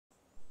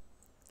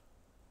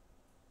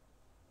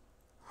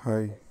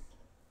Hi,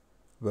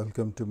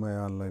 welcome to my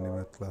online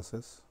math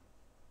classes.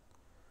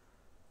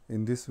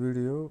 In this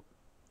video,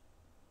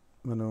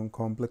 మనం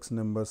complex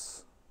numbers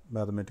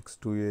mathematics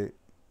 2A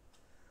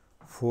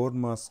 4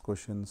 marks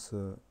questions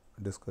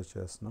discuss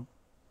చేస్తున్నాం.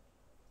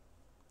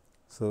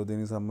 So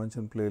దీనికి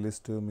సంబంధించిన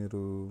playlist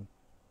మీరు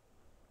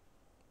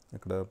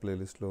ఇక్కడ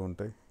ప్లేలిస్ట్లో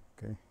ఉంటాయి.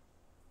 ఓకే,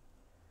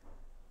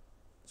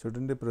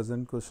 చూడండి.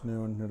 ప్రజెంట్ క్వశ్చన్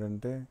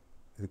ఏమంటున్నాడంటే,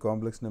 ఇది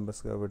కాంప్లెక్స్ నెంబర్స్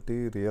కాబట్టి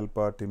రియల్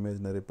పార్ట్,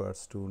 ఇమేజినరీ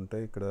పార్ట్స్ 2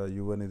 ఉంటాయి. ఇక్కడ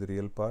u అనేది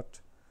రియల్ పార్ట్,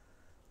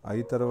 i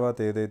తర్వాత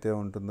ఏదైతే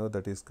ఉంటుందో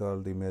that is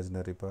called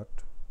imaginary part.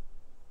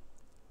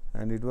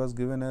 And it was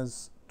given as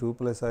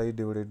 2+i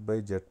divided by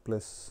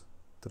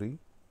z+3.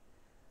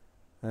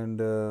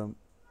 And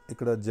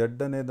ఇక్కడ z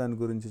అనే దాని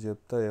గురించి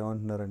చెప్తా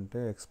ఏమంటున్నారంటే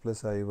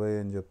x+iy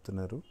అని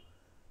చెప్తున్నారు.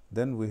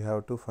 Then we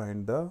have to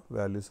find the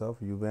values of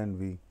u and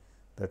v,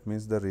 that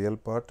means the real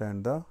part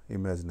and the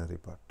imaginary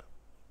part.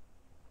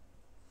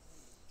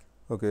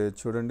 Okay,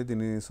 చూడండి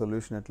దీని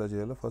సొల్యూషన్ ఎట్లా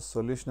చేయాలో. ఫస్ట్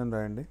సొల్యూషన్ అని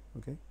రాయండి.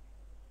 Okay,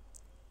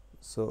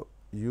 so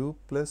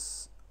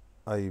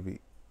u+iv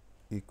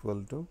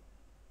equal to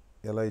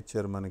ఎలా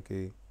ఇచ్చారు మనకి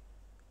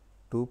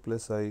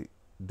 2+i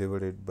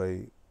డివైడెడ్ బై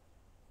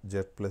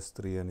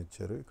z+3 అని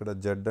ఇచ్చారు. ఇక్కడ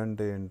z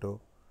అంటే ఏంటో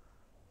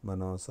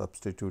మనం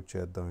సబ్స్టిట్యూట్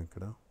చేద్దాం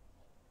ఇక్కడ.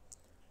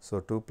 So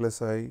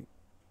 2+i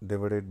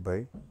divided by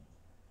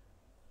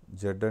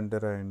z అంటే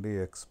రాయండి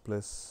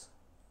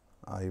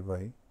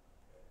x+iy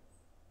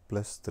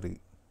ప్లస్ 3.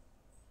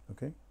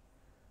 ఓకే,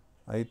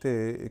 అయితే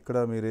ఇక్కడ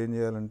మీరు ఏం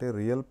చేయాలంటే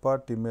రియల్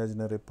పార్ట్,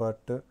 ఇమాజినరీ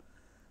పార్ట్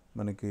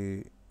మనకి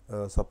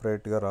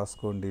సపరేట్గా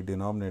రాసుకోండి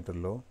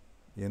డినామినేటర్లో.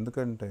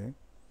 ఎందుకంటే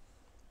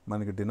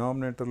మనకి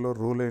డినామినేటర్లో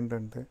రూల్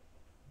ఏంటంటే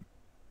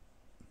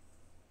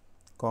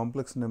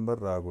కాంప్లెక్స్ నెంబర్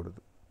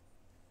రాకూడదు.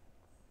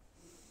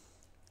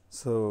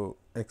 సో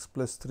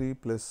x+3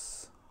 ప్లస్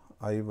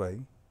iy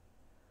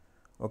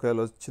ఒకవేళ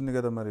వచ్చింది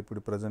కదా, మరి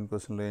ఇప్పుడు ప్రజెంట్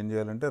క్వశ్చన్లో ఏం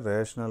చేయాలంటే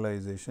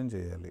రేషనలైజేషన్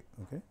చేయాలి.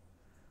 ఓకే,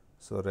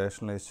 సో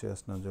రేషనలైజ్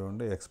చేస్తున్నాం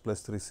చూడండి.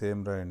 x+3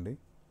 సేమ్ రాయండి,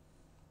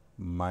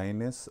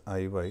 minus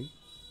iy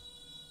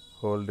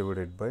whole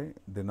divided by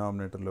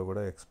డినామినేటర్లో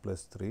కూడా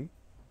x+3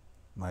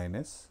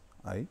 minus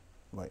iy.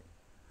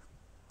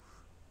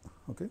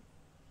 Okay,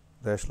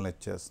 rationalise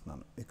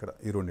చేస్తున్నాను ఇక్కడ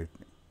ఈ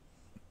రెండింటిని.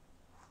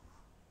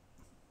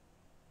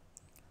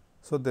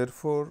 సో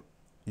దెర్ఫోర్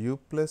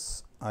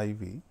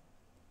u+iv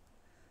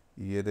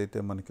ఏదైతే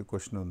మనకి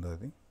క్వశ్చన్ ఉందో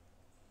అది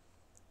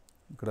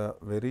ఇక్కడ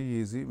వెరీ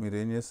ఈజీ. మీరు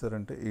ఏం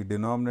చేస్తారంటే ఈ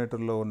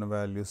డినామినేటర్లో ఉన్న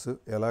వాల్యూస్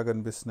ఎలా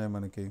కనిపిస్తున్నాయి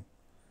మనకి,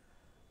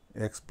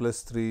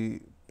 x+3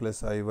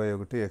 ప్లస్ iy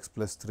ఒకటి,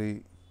 x+3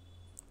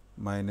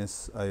 మైనస్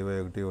iy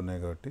ఒకటి ఉన్నాయి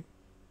కాబట్టి,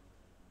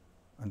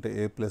 అంటే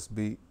a plus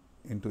b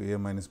into a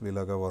minus b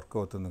లాగా వర్క్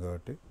అవుతుంది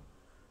కాబట్టి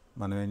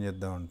మనం ఏం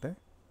చేద్దామంటే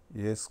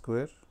a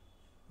square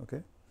okay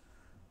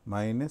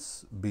minus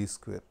b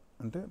square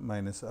అంటే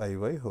minus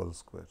iy whole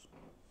square.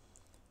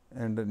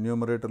 And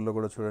న్యూమరేటర్లో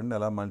కూడా చూడండి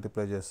ఎలా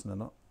మల్టిప్లై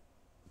చేస్తున్నానో,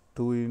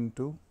 2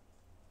 ఇంటూ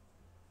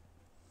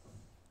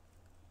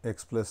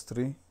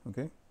x+3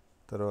 ఓకే,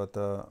 తర్వాత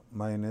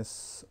మైనస్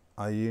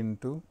i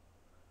ఇంటూ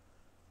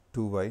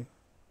 2y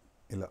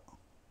ఇలా.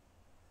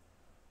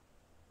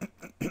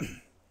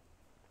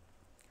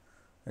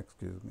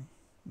 Excuse me.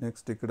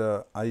 నెక్స్ట్ ఇక్కడ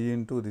i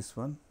into this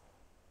one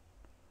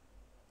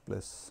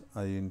plus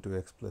i into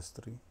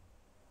x+3.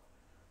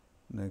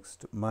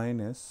 Next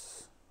minus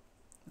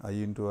i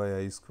into i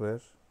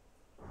square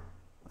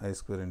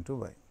into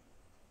y.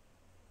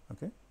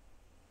 Okay,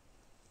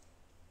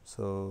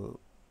 so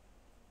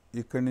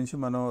ఇక్కడి నుంచి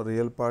మనం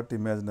రియల్ పార్ట్,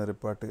 ఇమాజినరీ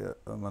పార్ట్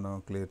మనం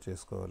clear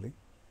చేసుకోవాలి.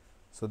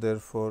 So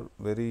there four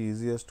very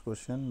easiest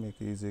question, మీకు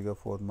ఈజీగా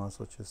 4 marks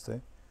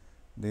వచ్చేస్తాయి.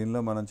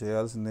 దీనిలో మనం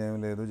చేయాల్సింది ఏమీ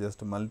లేదు,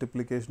 జస్ట్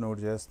మల్టిప్లికేషన్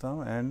ఒకటి చేస్తాం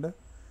అండ్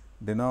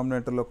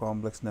డినామినేటర్లో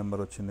కాంప్లెక్స్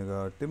నెంబర్ వచ్చింది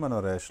కాబట్టి మనం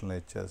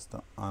రేషనలైజ్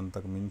చేస్తాం.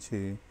 అంతకు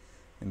మించి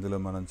ఇందులో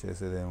మనం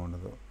చేసేది ఏమి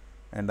ఉండదు.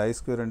 అండ్ i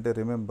స్క్వేర్ అంటే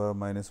రిమెంబర్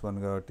 -1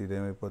 కాబట్టి ఇది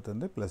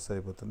ఏమైపోతుంది, ప్లస్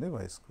అయిపోతుంది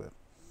y స్క్వేర్.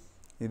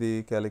 ఇది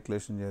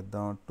క్యాలిక్యులేషన్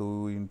చేద్దాం. 2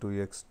 into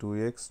x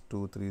 2x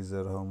 2 3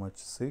 0 how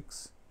much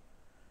 6.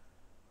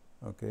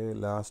 Okay,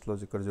 లాస్ట్లో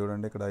ఇక్కడ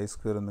చూడండి, ఇక్కడ i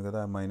స్క్వేర్ ఉంది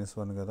కదా,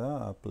 -1 కదా,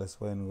 ఆ ప్లస్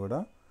వైని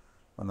కూడా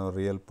మనం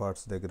రియల్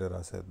పార్ట్స్ దగ్గర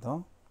రాసేద్దాం.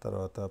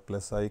 తర్వాత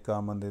ప్లస్ i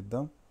కామన్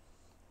తీద్దాం.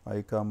 i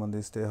కామన్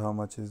తీస్తే how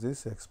much is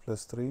this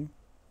x+3.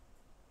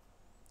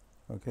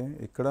 Okay,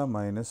 ఇక్కడ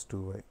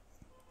 -2y.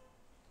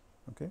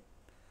 ఓకే,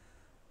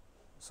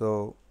 సో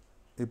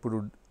ఇప్పుడు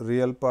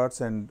real parts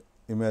and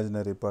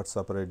imaginary parts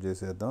separate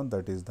చేసేద్దాం.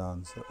 That is the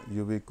answer.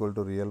 u equal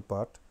to real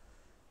part.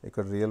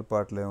 ఇక్కడ real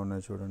పార్ట్లో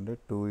ఏమున్నాయి చూడండి,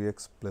 2x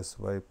plus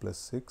y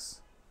plus 6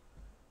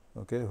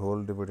 okay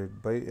whole divided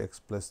by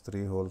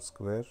x+3 whole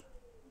square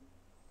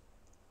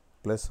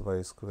plus y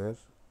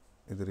square.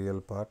 ఇది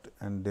real part.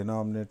 And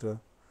denominator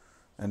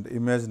and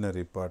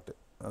imaginary part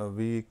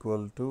v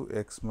equal to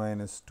x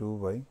minus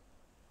 2y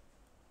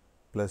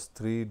plus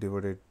 3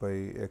 divided by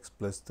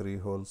x+3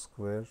 whole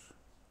square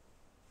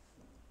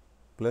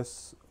plus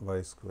y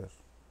square.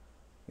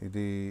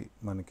 ఇది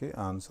మనకి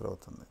answer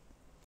అవుతుంది.